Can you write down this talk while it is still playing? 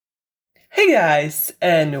Hey guys,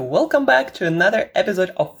 and welcome back to another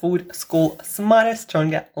episode of Food School Smarter,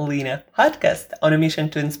 Stronger, Leaner podcast, on a mission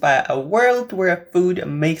to inspire a world where food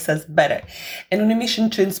makes us better, and on a mission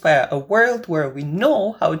to inspire a world where we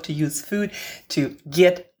know how to use food to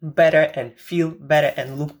get better and feel better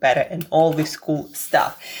and look better and all this cool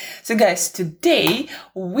stuff. So guys, today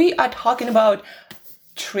we are talking about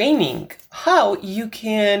training, how you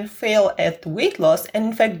can fail at weight loss and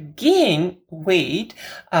in fact gain weight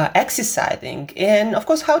exercising, and of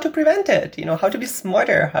course how to prevent it, how to be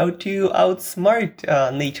smarter, how to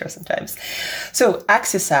outsmart nature sometimes. So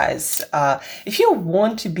exercise, if you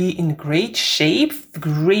want to be in great shape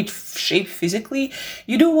physically,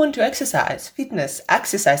 you do want to exercise. Fitness,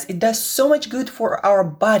 exercise, it does so much good for our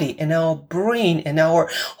body and our brain and our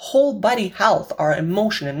whole body health, our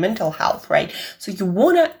emotion and mental health, right? So you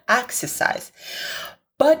want to exercise.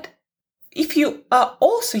 But if you are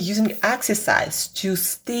also using exercise to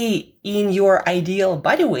stay in your ideal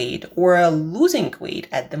body weight or losing weight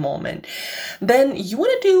at the moment, then you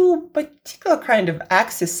want to do particular kind of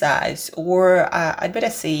exercise, or I'd better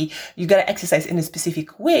say you got to exercise in a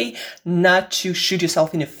specific way, not to shoot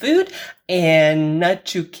yourself in the food and not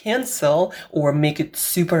to cancel or make it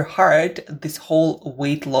super hard this whole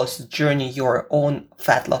weight loss journey, your own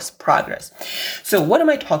fat loss progress. So what am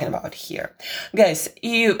I talking about here? Guys,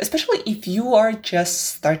 especially if you are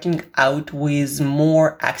just starting out with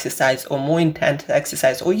more exercise or more intense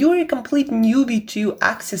exercise, or you're a complete newbie to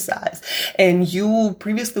exercise and you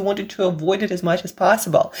previously wanted to avoid it as much as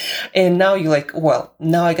possible, and now you're like, well,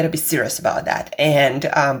 now I gotta be serious about that. And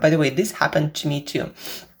by the way, this happened to me too.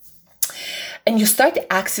 And you start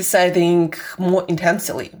exercising more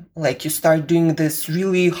intensely, like you start doing this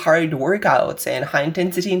really hard workouts and high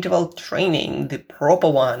intensity interval training, the proper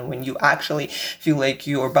one, when you actually feel like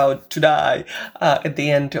you're about to die at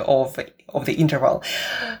the end of the interval.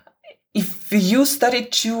 If you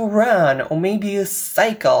started to run or maybe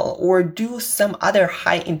cycle or do some other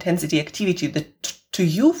high intensity activity that to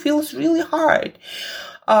you feels really hard,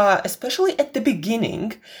 especially at the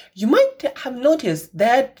beginning, you might have noticed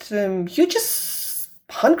that you're just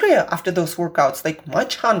hungrier after those workouts, like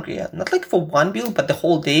much hungrier, not like for one meal, but the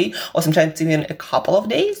whole day, or sometimes even a couple of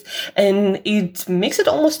days. And it makes it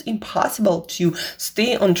almost impossible to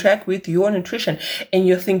stay on track with your nutrition. And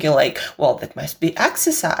you're thinking like, well, that must be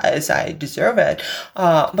exercise, I deserve it.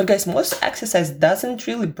 But guys, most exercise doesn't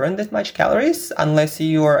really burn that much calories unless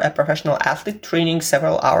you're a professional athlete training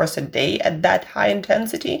several hours a day at that high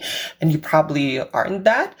intensity. And you probably aren't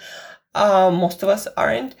that. Most of us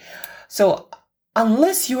aren't. So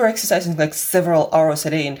unless you are exercising like several hours a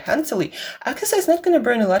day intensely, exercise is not going to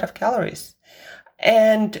burn a lot of calories.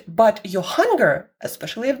 But your hunger,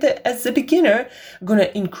 especially as a beginner, gonna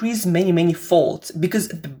increase many folds, because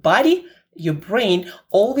the body, your brain,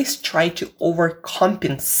 always try to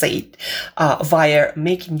overcompensate via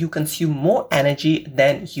making you consume more energy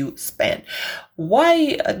than you spend.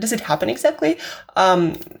 Why does it happen exactly?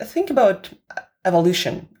 Think about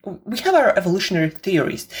evolution. We have our evolutionary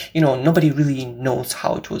theories. Nobody really knows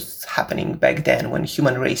how it was happening back then when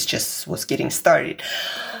human race just was getting started.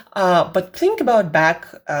 But think about back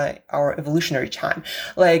our evolutionary time.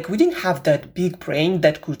 Like, we didn't have that big brain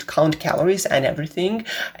that could count calories and everything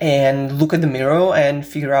and look at the mirror and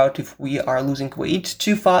figure out if we are losing weight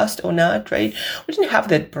too fast or not, right? We didn't have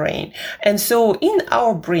that brain. And so in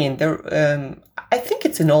our brain, I think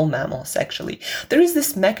it's in all mammals actually, there is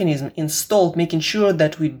this mechanism installed making sure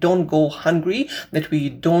that we don't go hungry, that we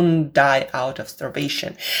don't die out of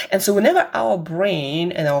starvation. And so whenever our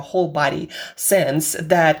brain and our whole body sense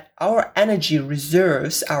that our energy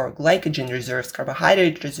reserves, our glycogen reserves,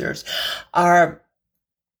 carbohydrate reserves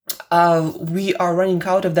we are running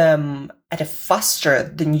out of them at a faster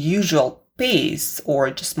than usual pace, or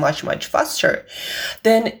just much faster,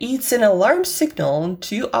 then it's an alarm signal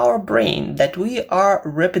to our brain that we are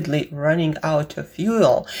rapidly running out of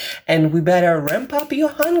fuel, and we better ramp up your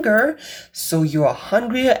hunger so you are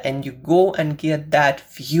hungrier and you go and get that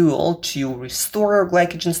fuel to restore our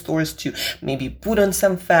glycogen stores, to maybe put on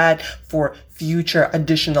some fat for future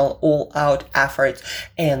additional all-out efforts.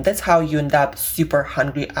 And that's how you end up super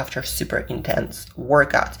hungry after super intense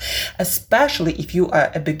workouts, especially if you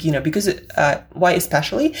are a beginner. Because why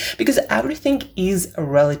especially? Because everything is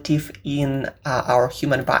relative in our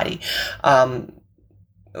human body.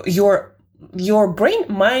 Your brain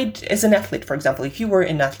might, as an athlete, for example, if you were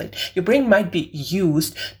an athlete, your brain might be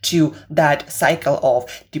used to that cycle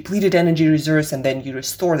of depleted energy reserves and then you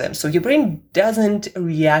restore them. So your brain doesn't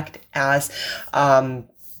react as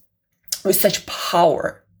with such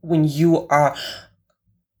power when you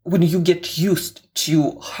get used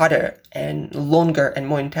to harder and longer and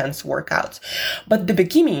more intense workouts. But the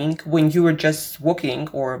beginning, when you were just walking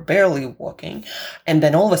or barely walking, and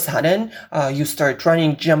then all of a sudden you start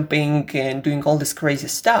running, jumping, and doing all this crazy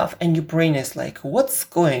stuff, and your brain is like, what's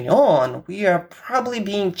going on? We are probably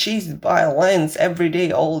being chased by lions every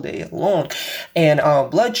day, all day long, and our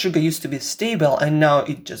blood sugar used to be stable, and now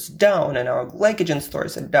it's just down, and our glycogen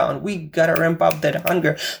stores are down. We gotta ramp up that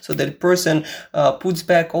hunger so that person puts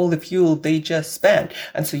back all the fuel they just spent,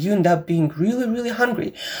 and so you end up being really, really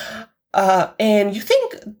hungry. And you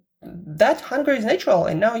think that hunger is natural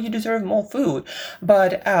and now you deserve more food.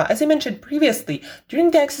 But as I mentioned previously, during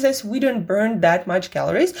the exercise, we don't burn that much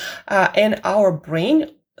calories and our brain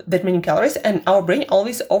that many calories, and our brain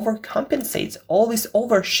always overcompensates, always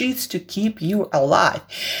overshoots to keep you alive.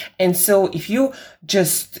 And so if you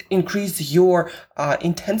just increase your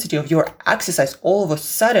intensity of your exercise all of a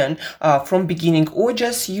sudden from beginning, or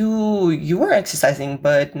just you were exercising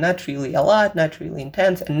but not really a lot, not really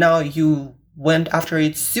intense, and now you went after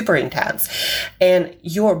it super intense, and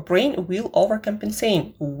your brain will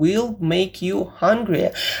overcompensate, will make you hungry,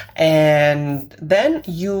 and then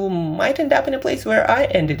you might end up in a place where I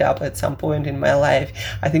ended up at some point in my life.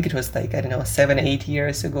 I think it was like, I don't know, 7-8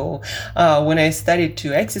 years ago, when I started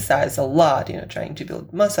to exercise a lot, trying to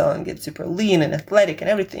build muscle and get super lean and athletic and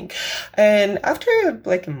everything. And after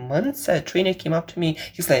like months, a trainer came up to me.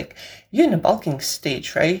 He's like, "You're in a bulking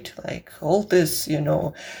stage, right? Like all this, you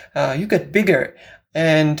got bigger."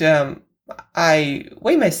 And I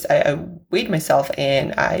weighed myself,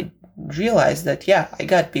 and I realized that, yeah, I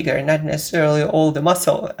got bigger, not necessarily all the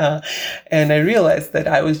muscle. And I realized that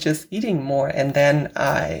I was just eating more. And then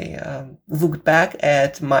I looked back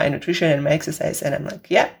at my nutrition and my exercise, and I'm like,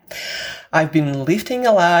 yeah, I've been lifting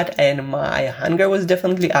a lot, and my hunger was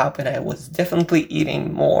definitely up, and I was definitely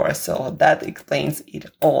eating more. So that explains it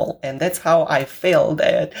all. And that's how I failed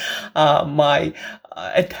at my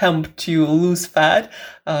attempt to lose fat,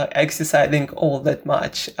 exercising all that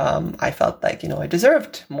much. I felt like, I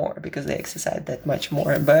deserved more because I exercised that much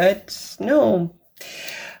more. But no,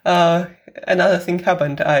 another thing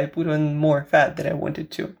happened. I put on more fat than I wanted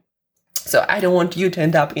to. So I don't want you to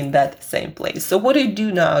end up in that same place. So what do you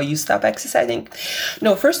do now? You stop exercising?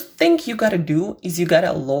 No, first thing you gotta do is you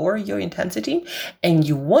gotta lower your intensity, and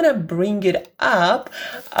you wanna bring it up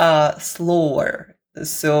slower.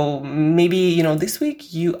 So maybe, this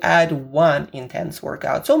week you add one intense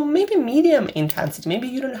workout. So maybe medium intensity. Maybe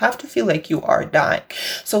you don't have to feel like you are dying.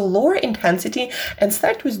 So lower intensity, and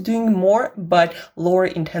start with doing more, but lower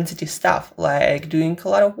intensity stuff, like doing a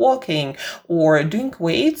lot of walking or doing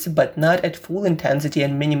weights, but not at full intensity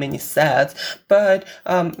and many, many sets. But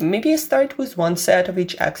maybe start with one set of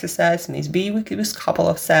each exercise. Maybe we could do a couple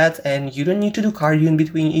of sets, and you don't need to do cardio in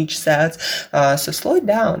between each set. So slow it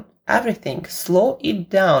down. Everything, slow it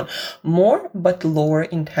down. More but lower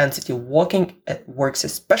intensity. Walking works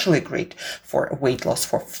especially great for weight loss,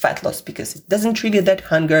 for fat loss, because it doesn't trigger that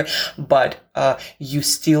hunger, but you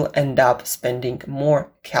still end up spending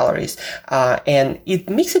more calories, and it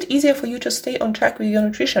makes it easier for you to stay on track with your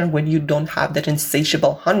nutrition when you don't have that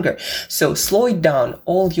insatiable hunger. So slow it down,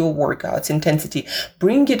 all your workouts, intensity,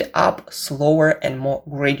 bring it up slower and more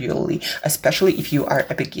gradually, especially if you are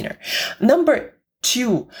a beginner. Number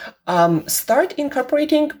 2, start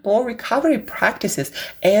incorporating more recovery practices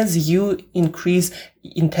as you increase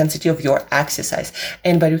intensity of your exercise.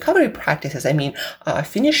 And by recovery practices, I mean,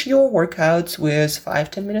 finish your workouts with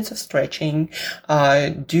 5-10 minutes of stretching,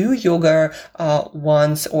 do yoga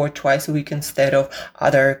once or twice a week instead of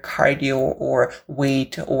other cardio or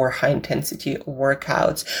weight or high intensity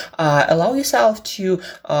workouts. Allow yourself to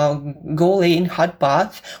go lay in hot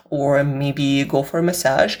bath, or maybe go for a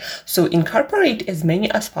massage. So incorporate as many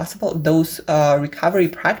as possible those recovery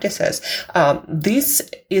practices. This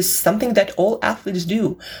is something that all athletes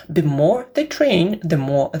do. The more they train, the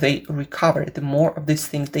more they recover, the more of these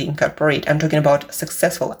things they incorporate. I'm talking about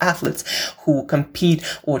successful athletes who compete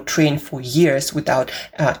or train for years without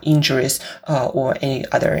injuries or any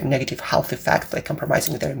other negative health effects, like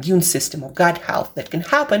compromising their immune system or gut health, that can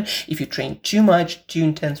happen if you train too much, too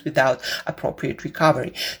intense, without appropriate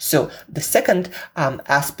recovery. So the second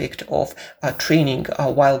aspect of training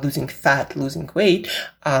while losing fat, losing weight,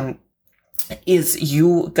 is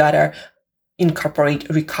you gotta incorporate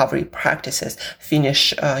recovery practices.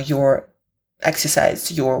 Finish your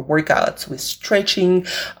exercise, your workouts with stretching,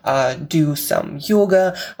 do some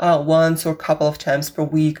yoga once or a couple of times per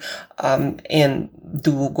week, and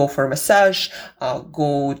go for a massage,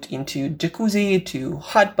 go into jacuzzi, to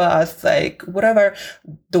hot baths, like whatever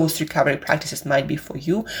those recovery practices might be for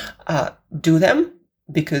you. Do them.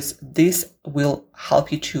 because this will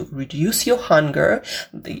help you to reduce your hunger.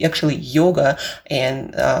 Actually, yoga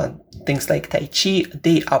and things like Tai Chi,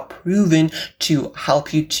 they are proven to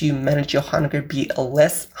help you to manage your hunger, be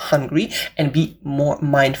less hungry, and be more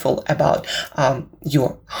mindful about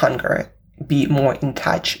your hunger. Be more in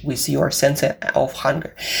touch with your sense of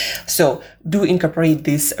hunger. So do incorporate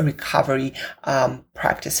these recovery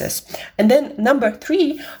practices. And then number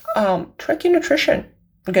 3, track your nutrition.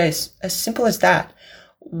 Guys, as simple as that.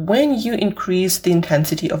 When you increase the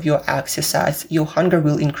intensity of your exercise, your hunger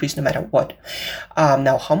will increase no matter what.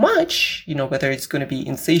 Now, how much, whether it's going to be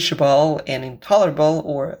insatiable and intolerable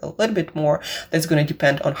or a little bit more, that's going to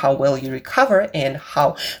depend on how well you recover and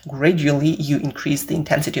how gradually you increase the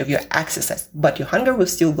intensity of your exercise. But your hunger will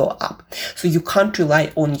still go up. So you can't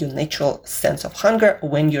rely on your natural sense of hunger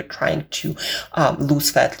when you're trying to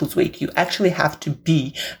lose fat, lose weight. You actually have to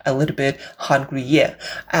be a little bit hungry,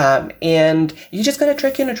 and you just got to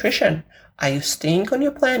track your nutrition. Are you staying on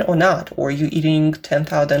your plan or not? Or are you eating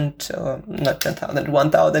 1,000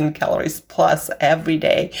 calories plus every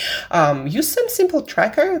day? Use some simple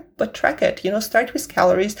tracker, but track it. Start with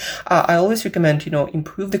calories. I always recommend,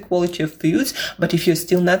 improve the quality of foods. But if you're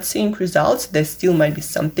still not seeing results, there still might be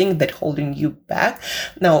something that's holding you back.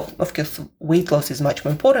 Now, of course, weight loss is much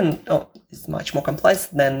more important. It's much more complex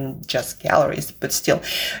than just calories. But still,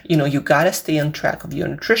 you gotta stay on track of your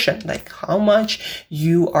nutrition, like how much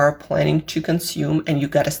you are planning to consume, and you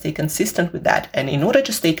got to stay consistent with that. And in order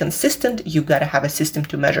to stay consistent, you got to have a system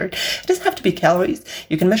to measure it. It doesn't have to be calories.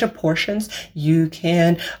 You can measure portions. You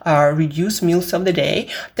can reduce meals of the day.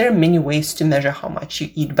 There are many ways to measure how much you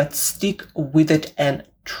eat, but stick with it and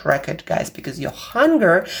track it, guys, because your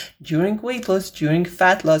hunger during weight loss, during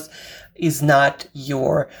fat loss is not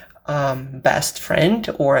your best friend,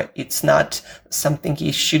 or it's not something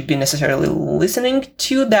you should be necessarily listening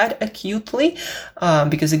to that acutely,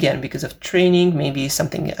 because of training, maybe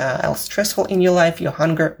something else stressful in your life, your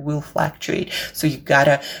hunger will fluctuate. So you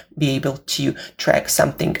gotta be able to track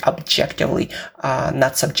something objectively,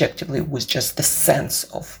 not subjectively, with just the sense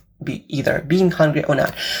of either being hungry or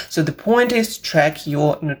not. So the point is track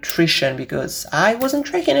your nutrition, because I wasn't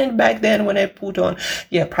tracking it back then when I put on,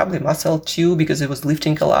 probably muscle too, because it was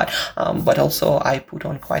lifting a lot. But also I put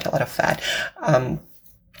on quite a lot of fat.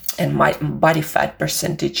 And my body fat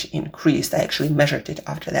percentage increased. I actually measured it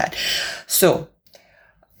after that. So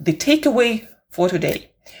the takeaway for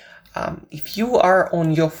today, if you are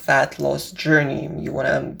on your fat loss journey, you want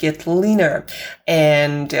to get leaner,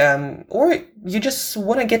 and or you just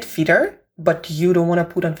want to get fitter, but you don't want to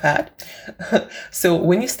put on fat. So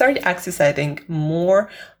when you start exercising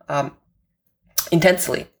more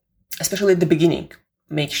intensely, especially at the beginning,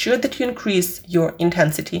 make sure that you increase your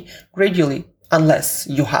intensity gradually, unless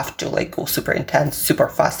you have to go super intense, super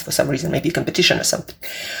fast for some reason, maybe competition or something.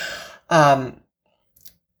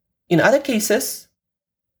 In other cases,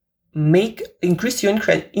 increase your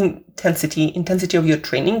intensity of your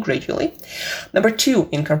training gradually. Number 2,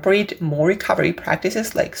 incorporate more recovery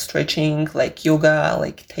practices like stretching, like yoga,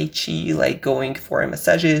 like Tai Chi, like going for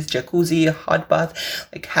massages, jacuzzi, hot bath,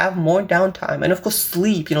 have more downtime. And of course,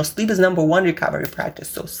 sleep. Sleep is number 1 recovery practice.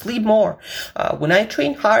 So sleep more. When I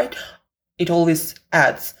train hard, it always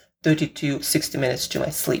adds 30 to 60 minutes to my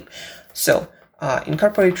sleep. So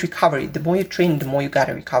incorporate recovery. The more you train, the more you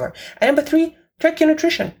gotta recover. And number 3, track your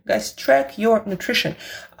nutrition. Guys, track your nutrition,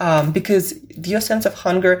 because your sense of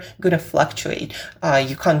hunger gonna fluctuate.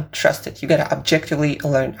 You can't trust it. You gotta objectively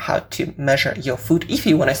learn how to measure your food if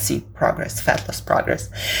you wanna see progress, fat loss progress.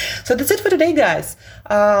 So that's it for today, guys.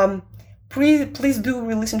 Please do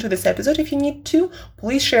re-listen to this episode if you need to.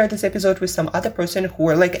 Please share this episode with some other person who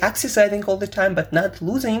are exercising all the time but not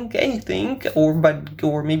losing anything, or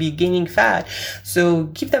maybe gaining fat. So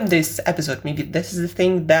give them this episode. Maybe this is the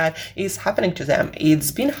thing that is happening to them.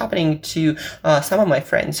 It's been happening to some of my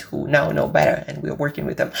friends who now know better, and we're working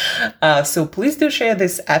with them. So please do share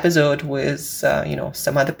this episode with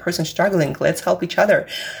some other person struggling. Let's help each other.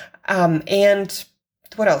 And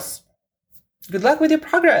what else? Good luck with your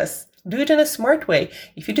progress. Do it in a smart way.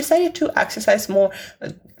 If you decided to exercise more,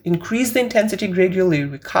 increase the intensity gradually,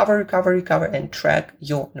 recover, and track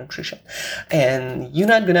your nutrition. And you're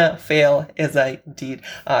not gonna fail as I did,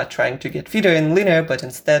 trying to get fitter and leaner, but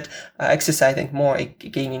instead exercising more,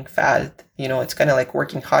 gaining fat. It's kind of like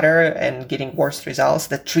working harder and getting worse results.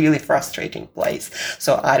 That's really frustrating place.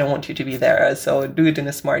 So I don't want you to be there. So do it in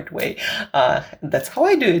a smart way. That's how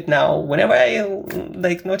I do it now. Whenever I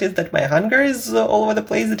notice that my hunger is all over the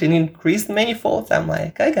place, it increased many folds, I'm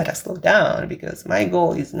like, I gotta slow down, because my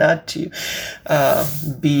goal is not to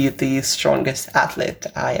be the strongest athlete.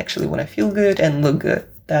 I actually want to feel good and look good.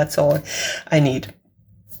 That's all I need.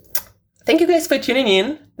 Thank you guys for tuning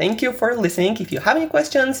in. Thank you for listening. If you have any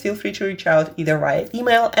questions, feel free to reach out either via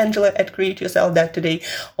email, angela@createyourself.today,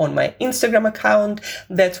 on my Instagram account.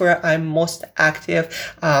 That's where I'm most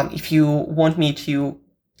active. If you want me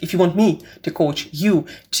to coach you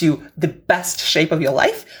to the best shape of your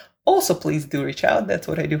life, also please do reach out. That's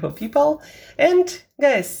what I do for people. And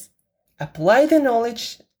guys, apply the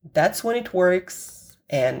knowledge. That's when it works.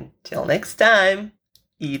 And till next time,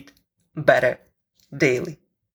 eat better daily.